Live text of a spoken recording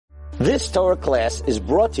This Torah class is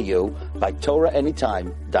brought to you by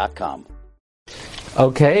TorahAnytime.com.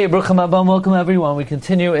 Okay, Baruch Haba, welcome everyone. We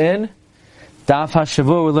continue in Daf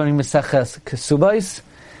HaShavua. We're learning Maseches Kesubos,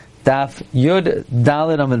 Daf Yud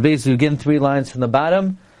Dalet Amud Beis. We begin 3 lines from the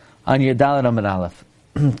bottom on your Dalet Amud Aleph.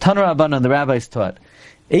 Tanur Rabbanan, the rabbis taught,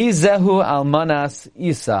 Eizehu Almanas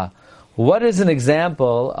Isa. What is an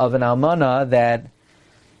example of an almana that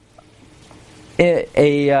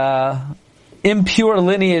a impure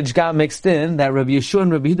lineage got mixed in, that Rabbi Yeshua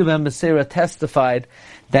and Rabbi Yehuda ben Beseira testified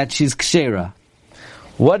that she's kshera?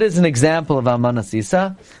 What is an example of almanas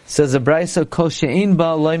Isa? Says a brayso, Kol she'ein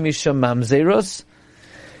ba lo mishum mamzeros.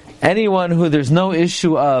 Anyone who there's no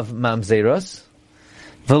issue of mamzeros,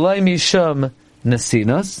 v'lo mishum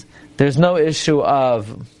nesinos. There's no issue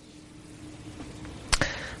of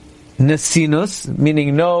nesinus,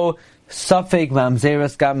 meaning no suffix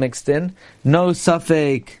mamzeros got mixed in, no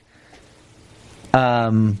suffix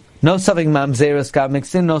mamzeros got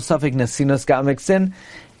mixed in, no suffix nesinus got mixed in,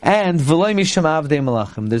 and v'lo mishum avdei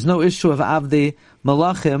malachim. There's no issue of avdei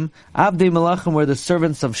malachim. Avdei malachim were the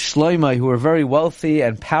servants of Shlomo, who were very wealthy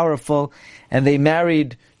and powerful, and they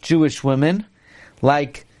married Jewish women,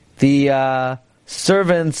 like the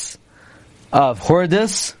servants of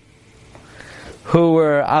Hordis, who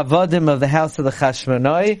were avadim of the house of the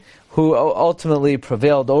Chashmonai, who ultimately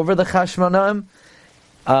prevailed over the Chashmonaim.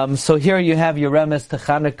 So here you have your remes to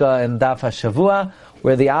Chanukah and Daf HaShavua,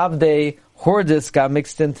 where the Avdei Hordis got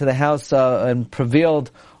mixed into the house and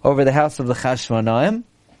prevailed over the house of the Chashmonaim.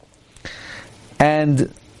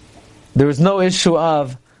 And there was no issue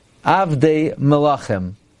of Avdei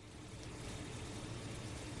Melachim.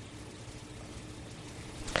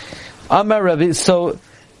 Amar Rabbi, so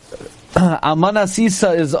almanas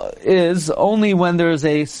Isa is only when there is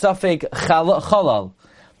a suffix chalal,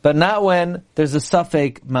 but not when there's a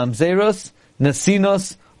suffix mamzeros,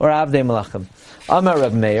 nesinos, or avdei malachim. Amar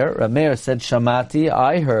Reb Meir said, Shamati,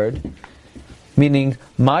 I heard, meaning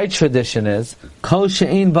my tradition is, Kol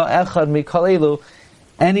she'ein ba echad mikol elu,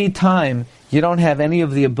 any time you don't have any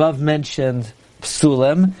of the above mentioned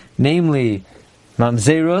psulim, namely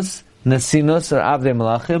mamzeros, nesinos, or avdei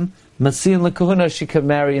malachim, Masiyan lekahuna, she could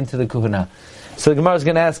marry into the kahuna. So the Gemara is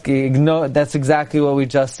going to ask you, that's exactly what we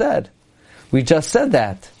just said. We just said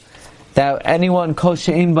that anyone kol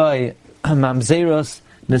she'ein by mamzeros,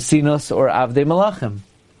 nesinos, or avdei malachim.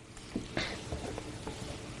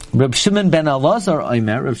 Reb Shimon ben Elazar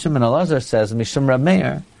Omer, Reb Shimon Elazar says, Mishum Reb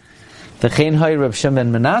Meir, v'chein hay Reb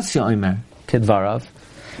Shimon Menasya Omer, kidvarav.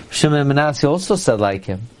 Shimon Menasya also said like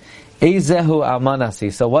him. Eizehu almanas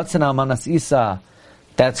Isa. What's an almanas Isa?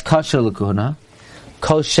 That's kasher l'kuhuna.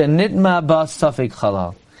 Kol shenitma ba suffix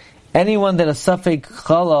chalal. Anyone that a suffix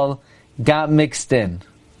chalal got mixed in.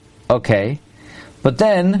 Okay. But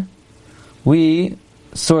then, he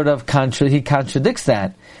contradicts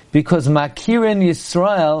that. Because makirin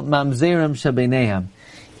Yisrael mamzerim shabenehem.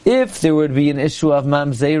 If there would be an issue of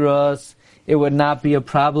mamzeros, it would not be a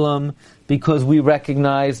problem because we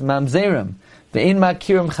recognize mamzerim. But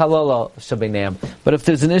if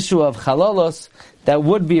there's an issue of chalalos, that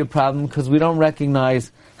would be a problem because we don't recognize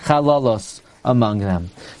chalalos among them.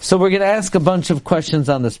 So we're going to ask a bunch of questions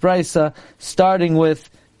on this brisa, starting with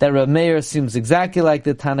that Reb Meir seems exactly like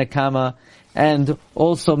the Tanakama, and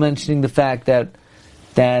also mentioning the fact that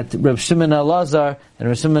Reb Shimon Elazar and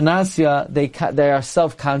Reb Shimon Asya, they are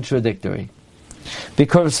self-contradictory.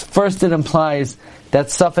 Because first it implies that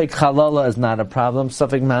suffix chalala is not a problem,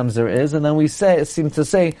 suffix mamzer is, and then we seem to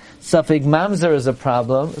say suffix mamzer is a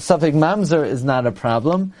problem, suffix mamzer is not a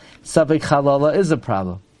problem, suffix chalala is a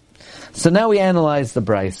problem. So now we analyze the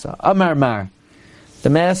brisa. Amar Mar, the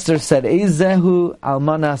master said, Eizehu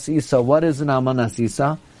almanas Isa. What is an almanas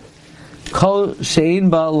Isa? Kol she'ein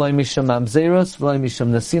ba lo mishum mamzeros, v'lo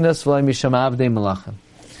mishum nesinos, v'lo mishum avdei malachim.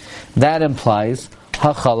 That implies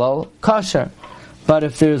hachalal kasher. But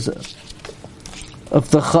if there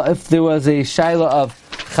was a shaila of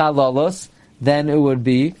chalalos, then it would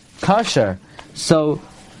be kasher. So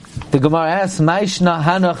the Gemara asks, Maishna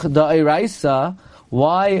hanach da'iraisa,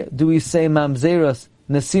 why do we say mamzeros,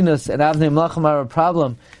 nesinos, and avnei malachim are a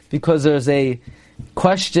problem? Because there's a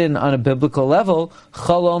question on a biblical level.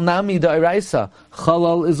 Chalal nami da'iraisa.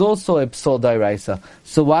 Chalal is also a psal da'iraisa.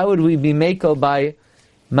 So why would we be makel by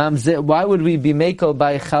mamzer? Why would we be makel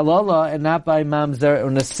by chalala and not by mamzer or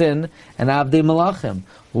nesin and avdei malachim?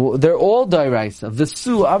 They're all da'iraisa.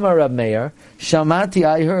 V'su amar Reb Meir, Shamati,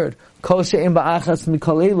 I heard, Kol she'ein ba'achas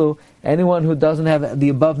mikol elu, anyone who doesn't have the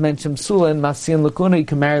above mentioned psulin, masiyan lakuna, you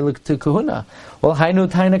can marry to kahuna. Well, hainu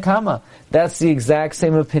Tanakama. That's the exact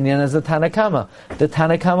same opinion as the Tanakama. The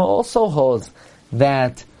Tanakama also holds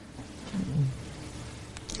that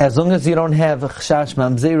as long as you don't have chshash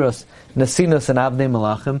mamzerus, nesinus, and avnei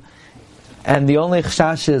malachim, and the only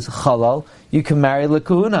chshash is chalal, you can marry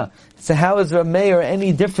lekahuna. So how is Rameir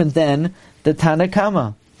any different than the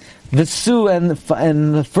Tanakama? V'su,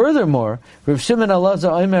 and furthermore, Rav Shimon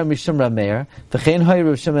Elazar Omer Mishum Rameir, v'chein hoy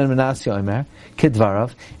Rav Shimon Menashe Omer,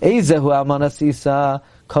 kidvarav, Eizehu almanas isa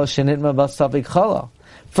kol shenitma b'safek chalal.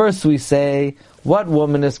 First we say, what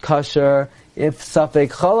woman is kosher if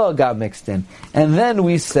safek chalal got mixed in? And then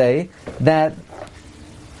we say that,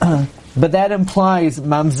 but that implies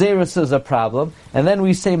mamzerus is a problem. And then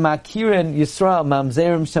we say makirin Yisrael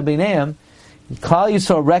mamzerim shabineim. Klal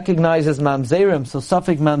Yisrael recognizes mamzerim, so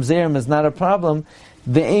safek mamzerim is not a problem.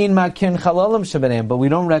 Ve'ein makirin chalalim shabineim, but we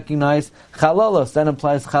don't recognize chalalos. That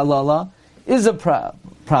implies chalala is a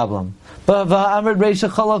problem. But va'amrid reisha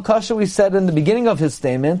chalal kasha, we said in the beginning of his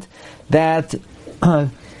statement that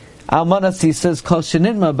almanas says kol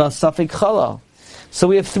shenitma b'safek chalal. So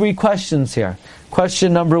we have three questions here.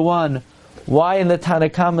 Question number one, why in the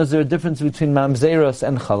Tanakama is there a difference between mamzeros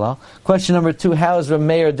and chalal? Question number two, how is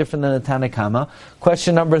Rameir different than the Tanakama?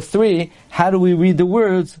 Question number three, how do we read the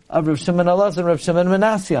words of Rav Shimon Elazar and Rav Shimon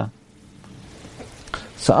Menashe?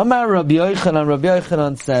 So Amar Rabbi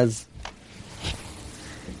Yochanan says,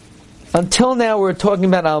 until now we're talking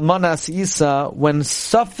about Almanas Isa when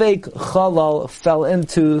Safek Chalal fell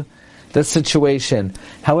into the situation.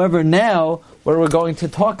 However, now what we're going to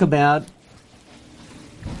talk about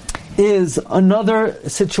is another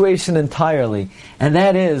situation entirely, and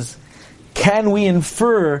that is, can we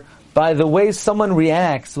infer by the way someone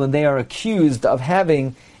reacts when they are accused of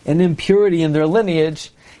having an impurity in their lineage,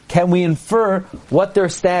 can we infer what their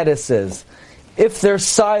status is? If they're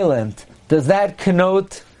silent, does that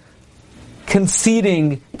connote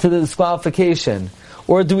conceding to the disqualification?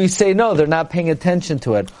 Or do we say, no, they're not paying attention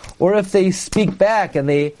to it? Or if they speak back and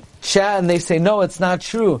they chat and they say, no, it's not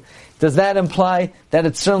true, does that imply that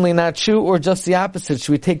it's certainly not true, or just the opposite?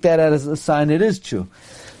 Should we take that as a sign it is true?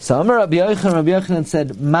 So Amar Rabbi Yochanan said,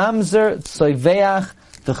 Mamzer tzoiveach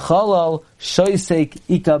v'chalal shoisek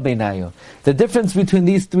ika beinayu. The difference between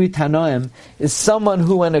these three Tanoim is someone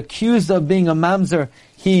who, when accused of being a Mamzer,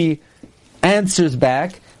 he answers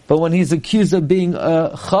back, but when he's accused of being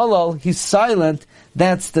a Chalal, he's silent.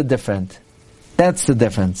 That's the difference. That's the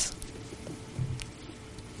difference.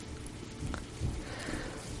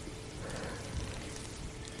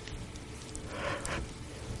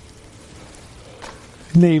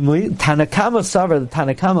 Namely, Tanakama Savar, the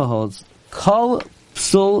Tanakama holds, Kol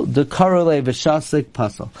Psul Dekarole V'Shasik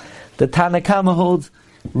Pasal. The Tanakama holds,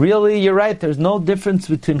 really, you're right, there's no difference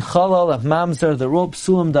between Chalal of Mamzer, the Ro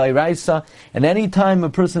Psulim Dairaisa, and any time a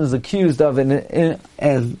person is accused of an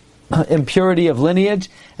impurity of lineage,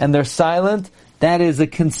 and they're silent, that is a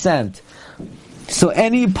consent. So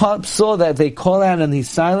any psul that they call out and he's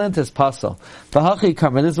silent is pasal. V'hachi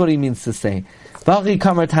kamar, this is what he means to say. V'hachi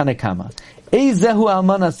kamar Tanakama. Eizehu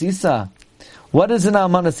almanas isa. What is an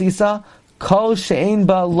almanas isa? Kol she'ein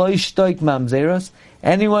ba lo yishtoik mamzeros.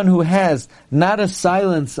 Anyone who has not a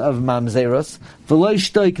silence of mamzeros, v'lo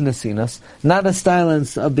yishtoik nesinos, not a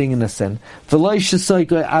silence of being in a sin, v'lo yishoik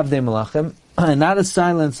avdei malachim, not a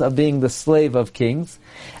silence of being the slave of kings,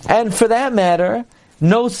 and for that matter,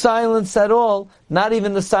 no silence at all, not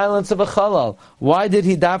even the silence of a chalal. Why did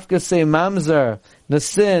he dafka say mamzer,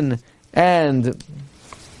 nesin, and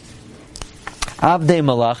Avdei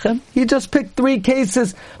Malachim? He just picked three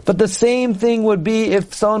cases, but the same thing would be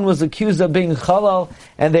if someone was accused of being Chalal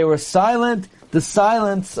and they were silent. The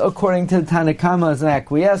silence, according to the Tanakama, is an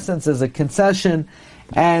acquiescence, is a concession,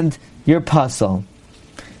 and you're puzzled.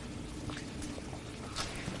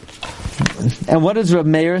 And what does Rav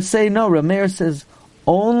Meir say? No, Rav Meir says,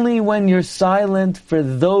 only when you're silent for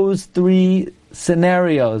those three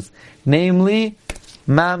scenarios, namely,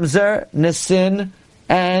 Mamzer, Nesin,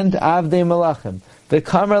 and Avdei Malachim. The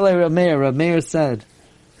Kamerle Rav Meir said,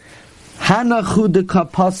 Hanachu de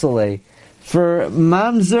kapasale, for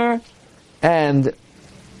Mamzer and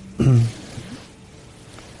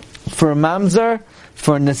for Mamzer,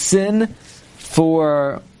 for Nesin,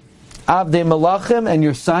 for Avdei Malachim, and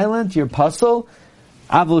you're silent, you're puzzle.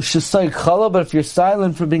 Avul Shasai Chalal, but if you're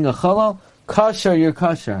silent for being a Chalal, Kasher, you're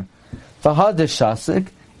Kasher. V'hadish Shasik,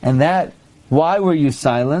 and that, why were you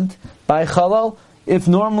silent? By Chalal, if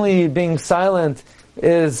normally being silent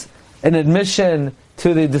is an admission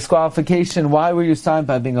to the disqualification, why were you silent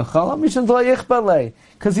by being a Chalal?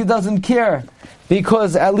 Because he doesn't care.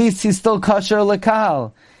 Because at least he's still Kasher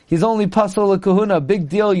L'Kahal. He's only Pasal L'Kahuna. Big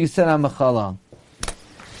deal, you said I'm a Chalal.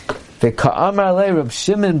 V'ka'amar le Reb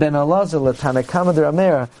Shimon ben Elazar l'Tanakama de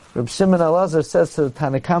Rameir. Reb Shimon Elazar says to the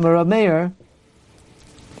Tanakama Rameir,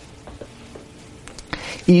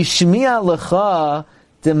 Ishmiya lecha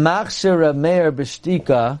demachsher Reb Meir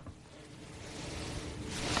b'shtika.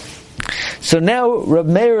 So now Reb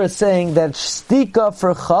Meir is saying that shtika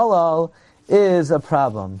for chalal is a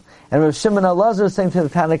problem. And Reb Shimon Elazar is saying to the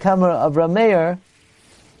Tanna Kamma of Reb Meir,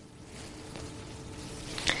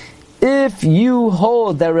 if you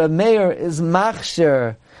hold that Reb Meir is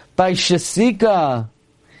machsher by shasika,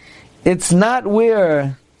 it's not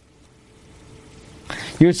where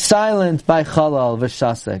you're silent by chalal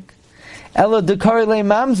v'shasik. Ela dekari le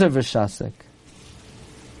mamzer v'shasik.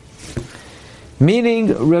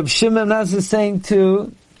 Meaning, Reb Shimon Elazar is saying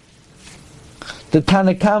to the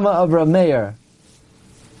Tanna Kamma of Reb Meir,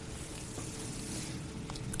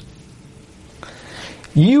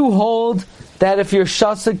 you hold that if you're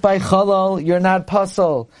shasik by chalal, you're not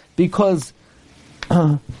pasal, because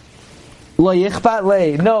lo yichbat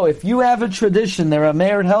le. No, if you have a tradition, there are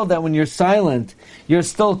merit held that when you're silent, you're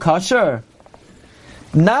still kosher.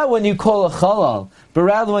 Not when you call a chalal, but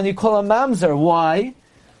rather when you call a mamzer. Why?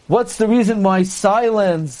 What's the reason why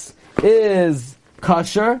silence is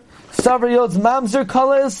kosher? Savar yod's mamzer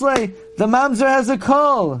kala islay. The mamzer has a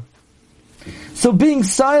call. So being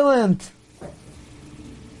silent,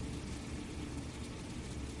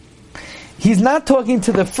 he's not talking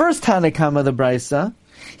to the first Tanna Kamma of the Brisa.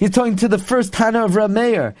 He's talking to the first Tana of Reb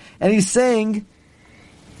Meir. And he's saying,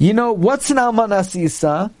 you know, what's an almanas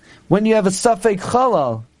isa when you have a safek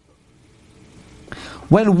chalal?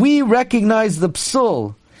 When we recognize the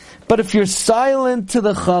psul. But if you're silent to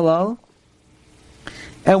the chalal,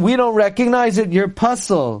 and we don't recognize it, you're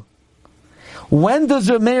pasul. When does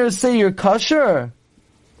Reb Meir say you're kosher?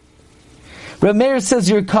 Reb Meir says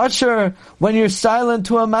you're kosher when you're silent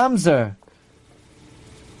to a mamzer.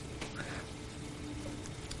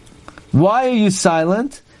 Why are you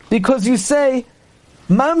silent? Because you say,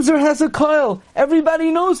 mamzer has a coil.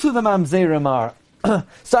 Everybody knows who the mamzerim are.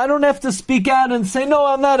 So I don't have to speak out and say, no,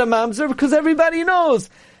 I'm not a mamzer, because everybody knows.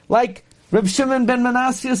 Like Reb Shimon ben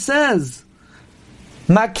Manasseh says,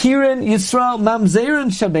 Makirin Yisrael mamzerin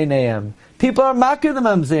shabeneim. People are makir the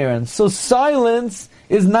mamzerin. So silence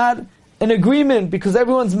is not an agreement, because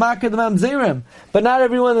everyone's makir the mamzerim. But not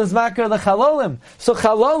everyone is makir the chalolim. So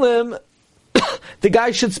chalolim, the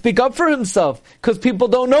guy should speak up for himself, because people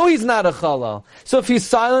don't know he's not a chalal. So if he's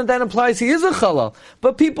silent, that implies he is a chalal.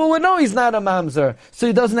 But people would know he's not a mamzer, so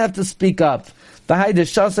he doesn't have to speak up. V'hai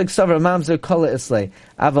d'shasek savar mamzer kala islay.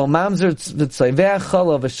 Aval mamzer v'tzayveach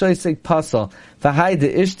chalal v'shoisek pasal. V'hai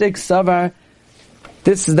d'ishtek savar.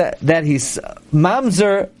 This is that he's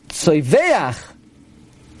mamzer tzayveach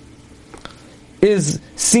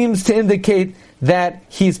seems to indicate that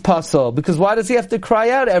he's pasal. Because why does he have to cry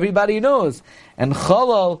out? Everybody knows. And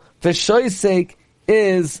chalal v'shoisek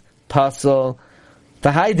is pasal.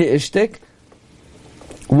 V'hai d'ishtek.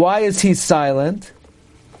 Why is he silent?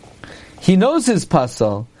 He knows his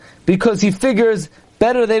pasal, because he figures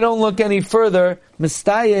better they don't look any further.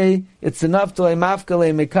 Mistaye, it's enough to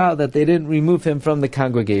mafkale mekal that they didn't remove him from the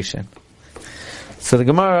congregation. So the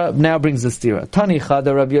Gemara now brings the stira. Tani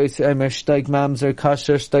chada Rabbi Yossi Omer shtaik mamzer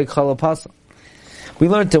kasher shtaik chala pasal. We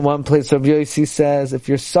learned in one place Rabbi Yossi says, if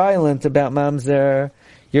you're silent about mamzer,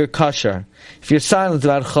 you're kosher. If you're silent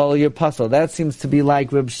about chalal, you're pasal. That seems to be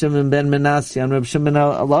like Reb Shimon ben Manasseh and Reb Shimon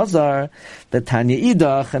Elazar, the Tanya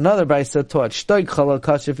Idach, another Brisa taught, shtoik chalal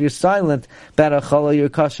kosher, if you're silent about a chalal, you're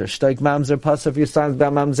kosher. Shtoik mamzer pasal, if you're silent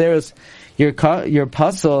about mamzeres, you're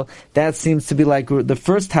pasal. That seems to be like the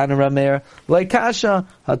first Tana Reb Meir, like Kasha,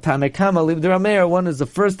 Tanna Kamma, leave the Reb Meir. One is the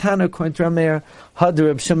first Tana according to Reb Meir, Had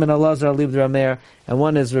Reb Shimon Elazar, leave the Reb Meir, and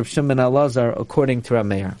one is Reb Shimon Elazar according to Reb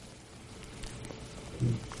Meir.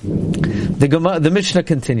 The Mishnah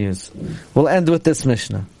continues. We'll end with this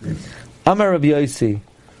Mishnah. Amar Rabbi Yossi.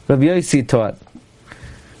 Rabbi Yossi taught.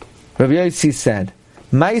 Rabbi Yossi said,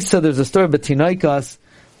 Maisa, there's a story about Tinoikas,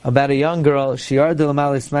 about a young girl. She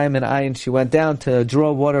she went down to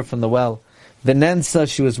draw water from the well.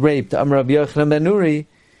 Venensa, she was raped. Amar Rabbi Yochanan ben Nuri.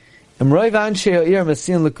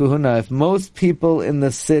 If most people in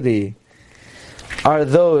the city are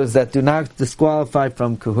those that do not disqualify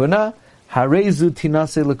from kahuna, Harezu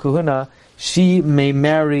tinase lekahuna, she may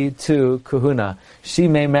marry to kahuna. She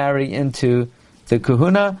may marry into the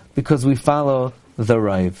kahuna because we follow the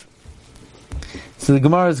Raiv. So the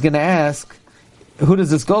Gemara is going to ask, who does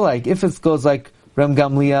this go like? If it goes like Reb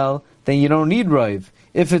Gamliel, then you don't need Raiv.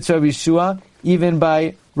 If it's Rabbi Yeshua, even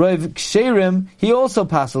by Raiv Ksherim, he also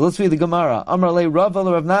passes. Let's read the Gemara. Amar le Rav al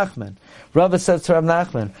Rav Nachman. Rav says to Rav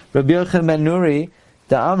Nachman, Rabbi Yochanan ben Nuri,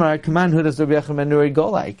 the Amar, come on, who does Rabbi Yochanan ben Nuri go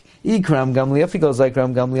like? Ikram Gamliel, if he goes like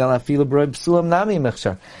Ram Gamliel, Afilu b'Rab Sulam Nami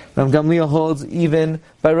Mechshar. Ram Gamliel holds even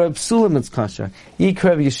by Rab Sulam it's kosher.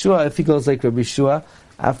 Ikrav Yeshua, if he goes like Rabbi Yeshua,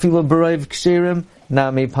 Afilu b'roiv ksherim,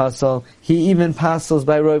 nami pasal. He even pasals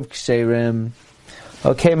by roiv ksherim.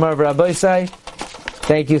 Okay, Marv Rabbeisai,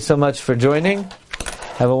 thank you so much for joining.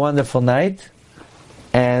 Have a wonderful night.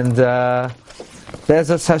 And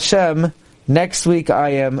Be'ezras Hashem, next week I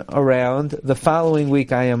am around. The following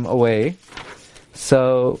week I am away.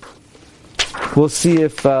 So we'll see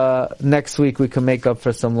if next week we can make up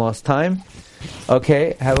for some lost time.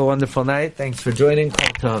 Okay, have a wonderful night. Thanks for joining.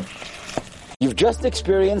 Kol Tov. You've just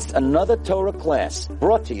experienced another Torah class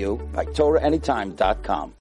brought to you by TorahAnytime.com.